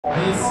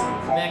This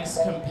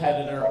next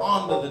competitor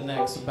on to the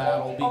next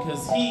battle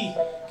because he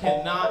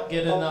cannot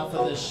get enough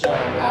of this show.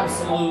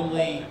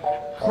 Absolutely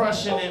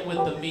crushing it with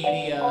the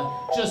media,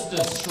 just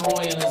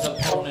destroying his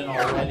opponent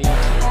already.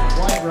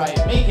 Quite right,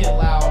 make it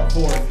loud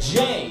for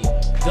Jay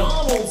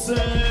Donalson!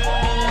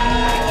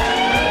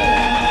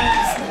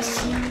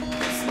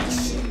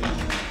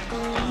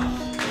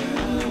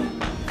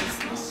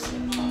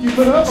 Keep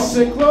it up, I'll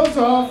take clothes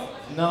off.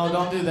 No,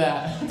 don't do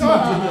that. Don't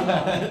do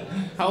that.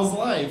 How's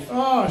life?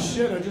 Oh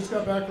shit, I just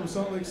got back from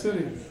Salt Lake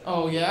City.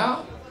 Oh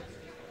yeah?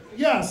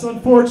 Yes,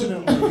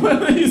 unfortunately.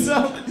 you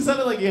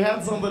sounded like you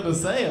had something to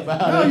say about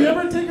No, it. you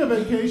ever take a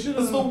vacation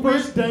and the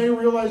first day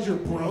realize you're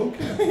broke?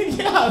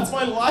 Yeah, it's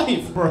my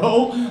life,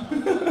 bro.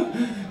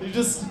 It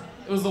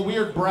was a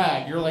weird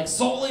brag. You're like,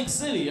 Salt Lake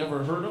City,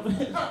 ever heard of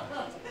it?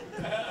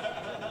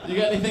 You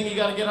got anything you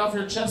gotta get off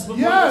your chest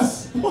before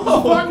Yes! this? The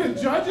fucking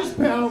judges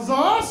panel's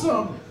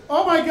awesome!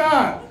 Oh my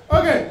god!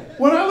 Okay,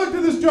 when I looked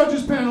at this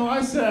judges panel,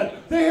 I said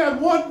they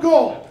had one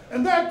goal,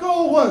 and that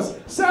goal was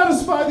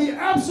satisfy the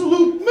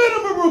absolute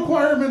minimum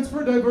requirements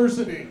for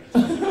diversity.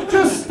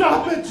 Just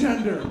stop at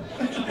gender.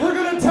 We're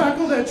gonna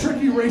tackle that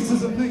tricky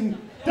racism thing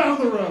down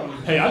the road.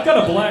 Hey, I've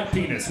got a black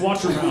penis.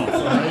 Watch your mouth,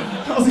 all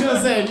right? I was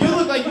gonna say, you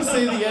look like you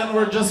say the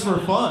N-word just for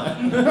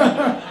fun.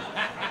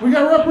 We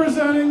got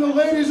representing the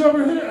ladies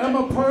over here,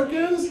 Emma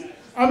Perkins.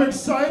 I'm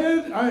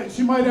excited.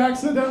 She might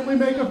accidentally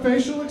make a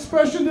facial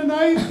expression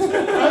tonight.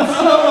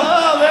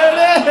 Oh, there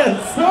it is!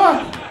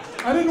 Fuck!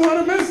 I didn't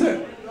want to miss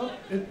it.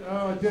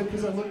 I did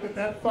because I looked at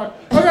that fuck.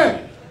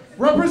 Okay,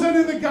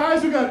 representing the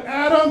guys, we got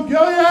Adam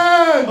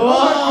Gillian. Oh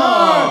my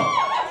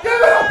God! Give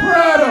it up for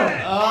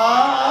Adam.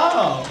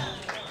 Oh!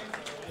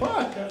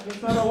 Fuck,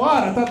 that's not a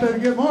lot. I thought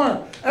they'd get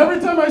more. Every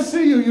time I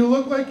see you, you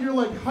look like your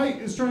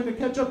height is trying to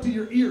catch up to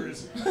your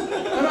ears.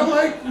 And I'm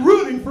like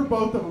rooting for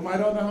both of them. I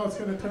don't know how it's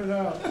going to turn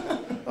out.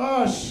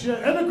 Oh shit.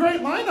 And a great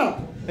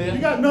lineup. Yeah.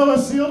 You got Noah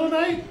Seal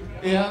tonight.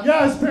 Yeah?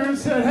 Yeah, his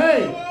parents said,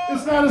 hey,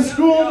 it's not a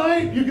school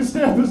night. You can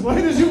stay up as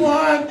late as you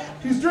want.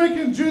 He's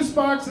drinking juice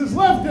boxes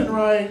left and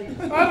right.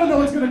 I don't know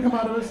what's going to come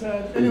out of his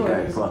head.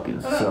 Anyway. This guy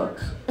fucking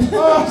sucks.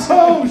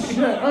 Oh shit.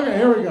 Okay,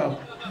 here we go.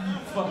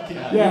 Fuck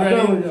yeah. Yeah, You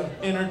there we ready go.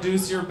 to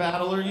introduce your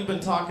battler? You've been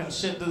talking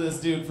shit to this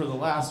dude for the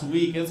last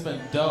week. It's been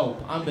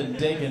dope. I've been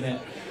digging it.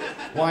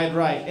 Wide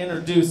right,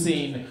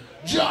 introducing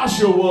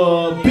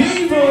Joshua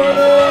Beaver!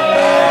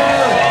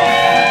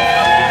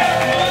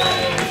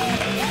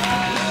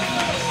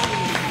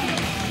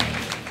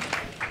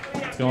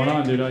 What's going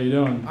on, dude? How you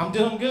doing? I'm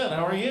doing good.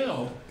 How are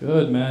you?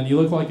 Good, man.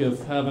 You look like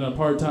if having a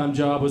part-time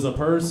job was a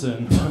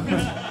person.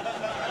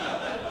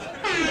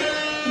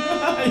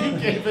 You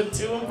gave it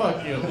to him.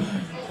 Fuck you.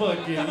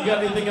 Fuck you. You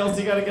got anything else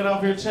you got to get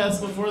off your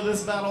chest before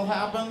this battle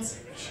happens?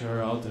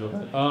 Sure, I'll do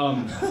it.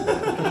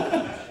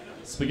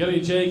 Spaghetti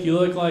Jake, you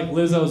look like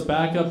Lizzo's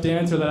backup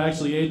dancer that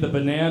actually ate the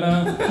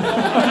banana.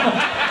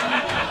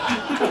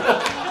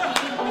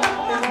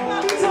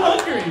 He's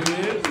hungry,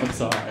 dude. I'm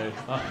sorry.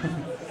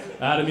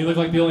 Adam, you look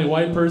like the only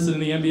white person in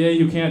the NBA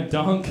who can't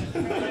dunk.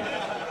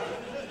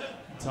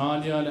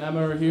 Tanya and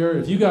Emma are here.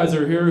 If you guys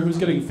are here, who's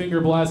getting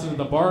finger blasted at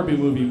the Barbie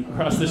movie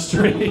across the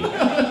street?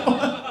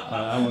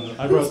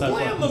 I wrote that. Who's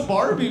playing the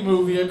Barbie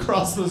movie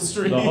across the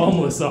street? The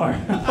homeless are.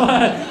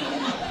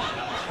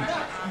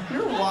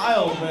 You're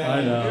wild, man.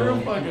 I know. You're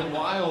a fucking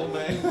wild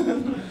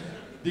man.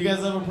 Do you guys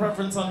have a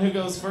preference on who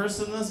goes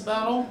first in this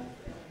battle?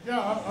 Yeah,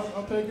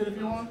 I'll take it if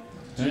you want.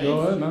 Hey,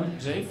 go ahead, man.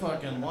 Jay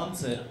fucking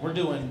wants it. We're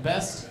doing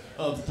best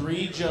of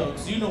 3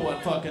 jokes. You know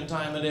what fucking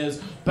time it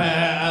is.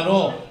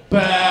 Battle,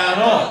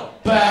 battle,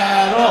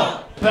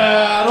 battle,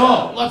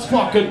 battle. Let's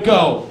fucking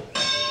go.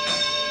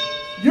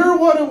 You're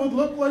what it would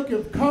look like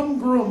if cum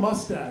grew a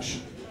mustache.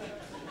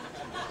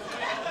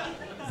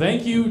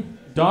 Thank you,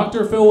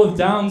 Dr. Phil with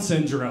Down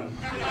syndrome.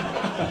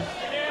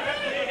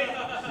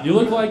 You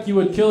look like you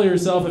would kill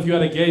yourself if you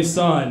had a gay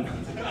son.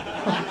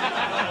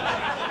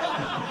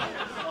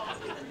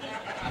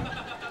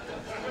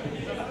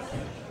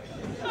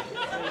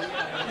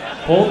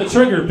 Pull the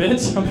trigger,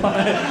 bitch.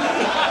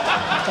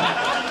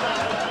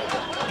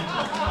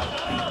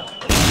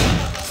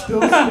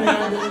 Still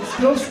standing,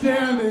 still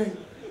standing.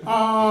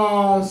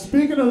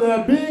 Speaking of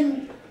that,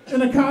 being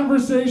in a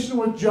conversation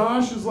with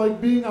Josh is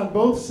like being on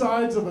both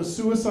sides of a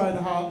suicide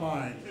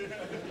hotline.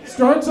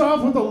 Starts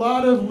off with a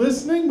lot of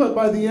listening, but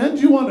by the end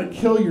you want to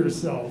kill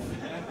yourself.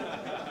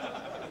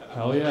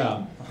 Hell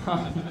yeah.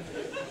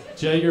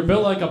 Jay, you're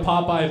built like a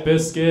Popeye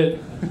biscuit.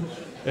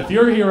 If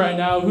you're here right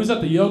now, who's at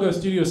the yoga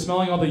studio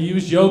smelling all the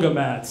used yoga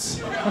mats?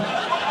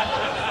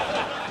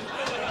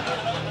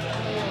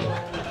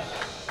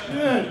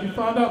 Yeah, you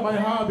found out my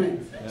hobby.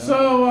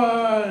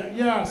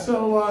 Yeah.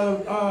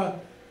 So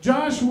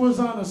Josh was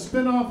on a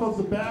spin-off of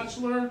The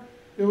Bachelor.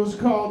 It was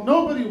called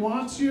Nobody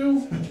Wants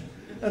You.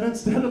 And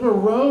instead of a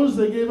rose,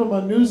 they gave him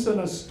a noose and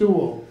a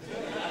stool.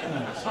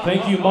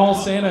 Thank you, Mall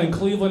Santa in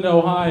Cleveland,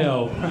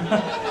 Ohio.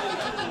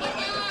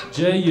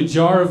 Jay, you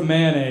jar of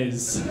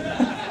mayonnaise.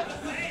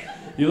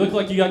 You look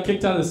like you got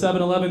kicked out of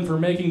 7-Eleven for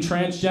making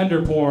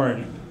transgender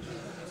porn.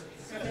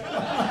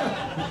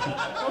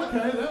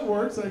 Okay, that works.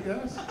 works, I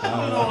guess. I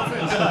don't know if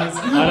it does.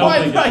 I don't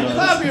think it does.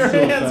 Clap your It's too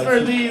hands for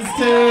offensive. these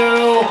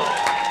two.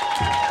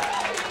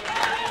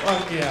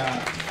 Fuck yeah.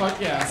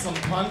 Fuck yeah. Some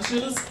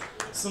punches,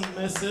 some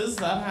misses.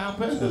 That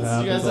happens. It You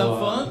happens guys a have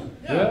lot. fun?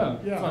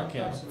 Yeah. Fuck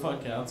yeah.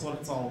 Fuck yeah. That's what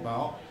it's all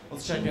about.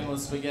 Let's check in with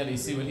Spaghetti,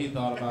 see what he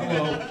thought about it.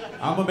 Well,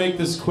 I'm gonna make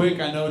this quick.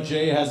 I know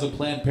Jay has a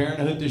Planned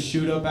Parenthood to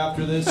shoot up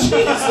after this.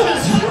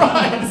 Jesus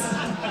Christ.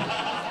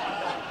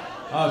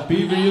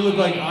 Beaver, you look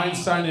like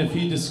Einstein if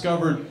he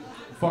discovered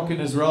fucking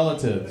his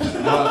relatives.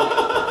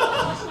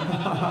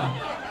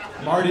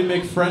 Marty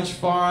McFrench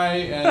Fry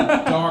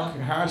and Doc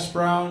Hash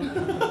Brown.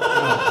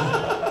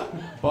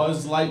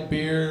 Buzz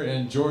Lightbeer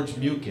and George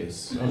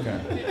Mucus.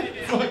 Okay.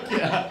 Fuck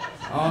yeah.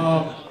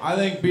 I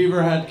think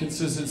Beaver had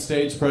consistent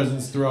stage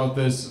presence throughout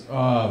this,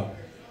 and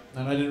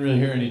I didn't really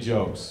hear any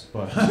jokes,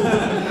 but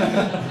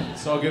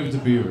so I'll give it to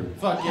Beaver.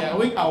 Fuck yeah.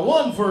 We got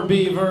one for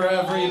Beaver,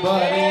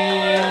 everybody.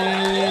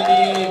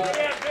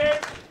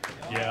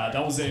 Yeah,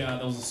 that was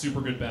a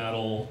super good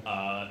battle.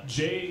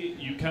 Jay,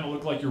 you kind of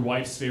look like your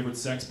wife's favorite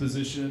sex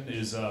position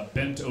is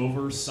bent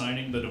over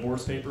signing the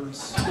divorce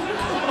papers.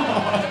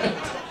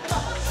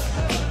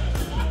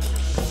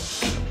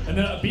 And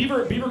then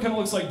Beaver kind of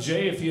looks like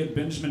Jay if he had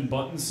Benjamin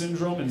Button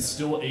syndrome and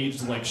still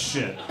aged like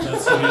shit.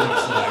 That's what he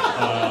looks like.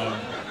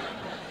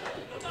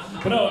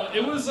 But no,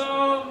 it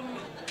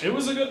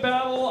was a good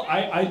battle.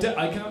 I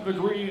kind of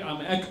agree.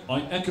 I'm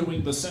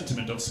echoing the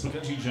sentiment of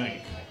Spaghetti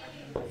Jank.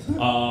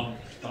 Oh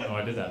no,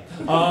 I did that.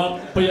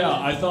 But yeah,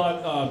 I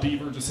thought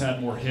Beaver just had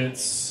more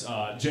hits.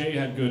 Jay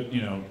had good,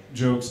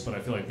 jokes, but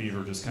I feel like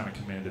Beaver just kind of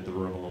commanded the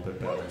room a little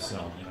bit better.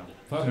 So,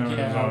 Fuck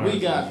yeah. We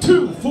got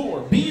 2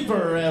 for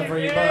Beaver,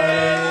 everybody.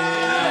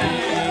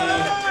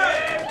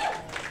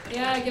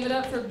 Yeah, give it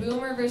up for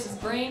Boomer versus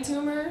Brain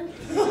Tumor.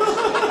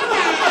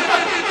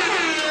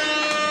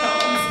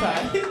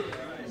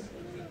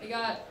 We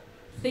got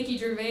Thicky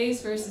Gervais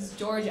versus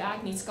George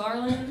Acne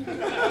Scarlin.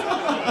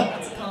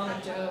 That's a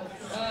comic joke.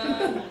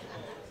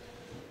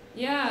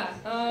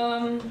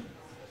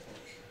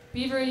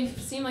 Beaver, you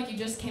seem like you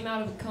just came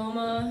out of a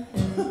coma.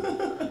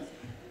 And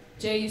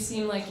Jay, you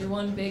seem like you're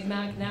one Big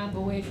Mac nap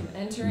away from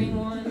entering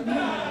one. Big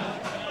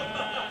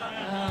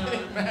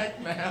Mac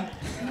nap.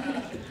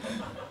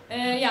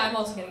 And yeah, I'm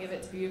also gonna give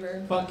it to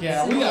Beaver. Fuck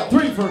yeah. We got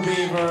 3 for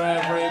Beaver,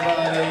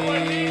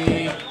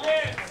 everybody.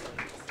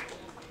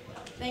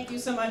 Thank you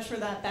so much for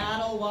that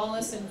battle,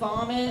 Wallace and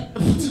Vomit.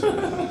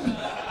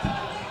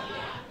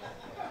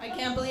 I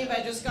can't believe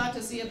I just got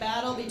to see a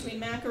battle between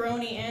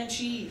macaroni and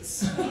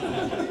cheese.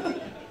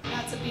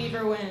 That's a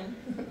Beaver win.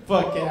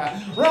 Fuck yeah.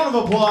 Round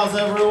of applause,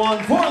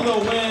 everyone, for the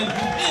win.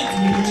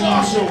 It's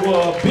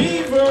Joshua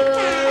Beaver.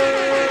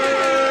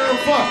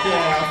 Fuck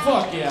yeah.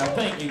 Fuck yeah.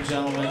 Thank you,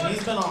 gentlemen.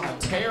 He's been on a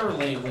tear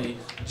lately.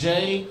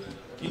 Jay,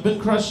 you've been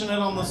crushing it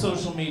on the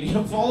social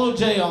media. Follow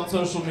Jay on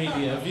social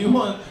media if you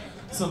want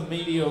some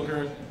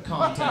mediocre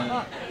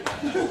content.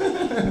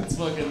 It's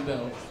fucking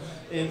dope.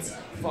 It's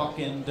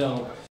fucking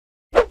dope.